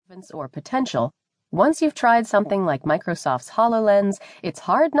performance or potential, once you've tried something like Microsoft's HoloLens, it's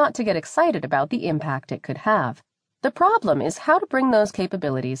hard not to get excited about the impact it could have. The problem is how to bring those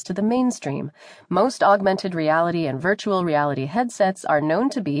capabilities to the mainstream. Most augmented reality and virtual reality headsets are known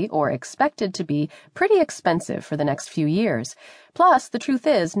to be, or expected to be, pretty expensive for the next few years. Plus, the truth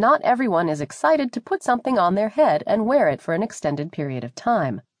is, not everyone is excited to put something on their head and wear it for an extended period of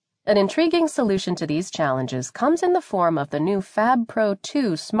time. An intriguing solution to these challenges comes in the form of the new Fab Pro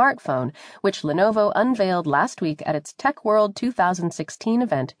 2 smartphone, which Lenovo unveiled last week at its Tech World 2016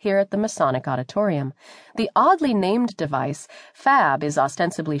 event here at the Masonic Auditorium. The oddly named device, Fab, is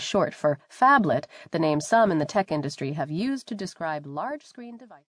ostensibly short for phablet, the name some in the tech industry have used to describe large-screen devices.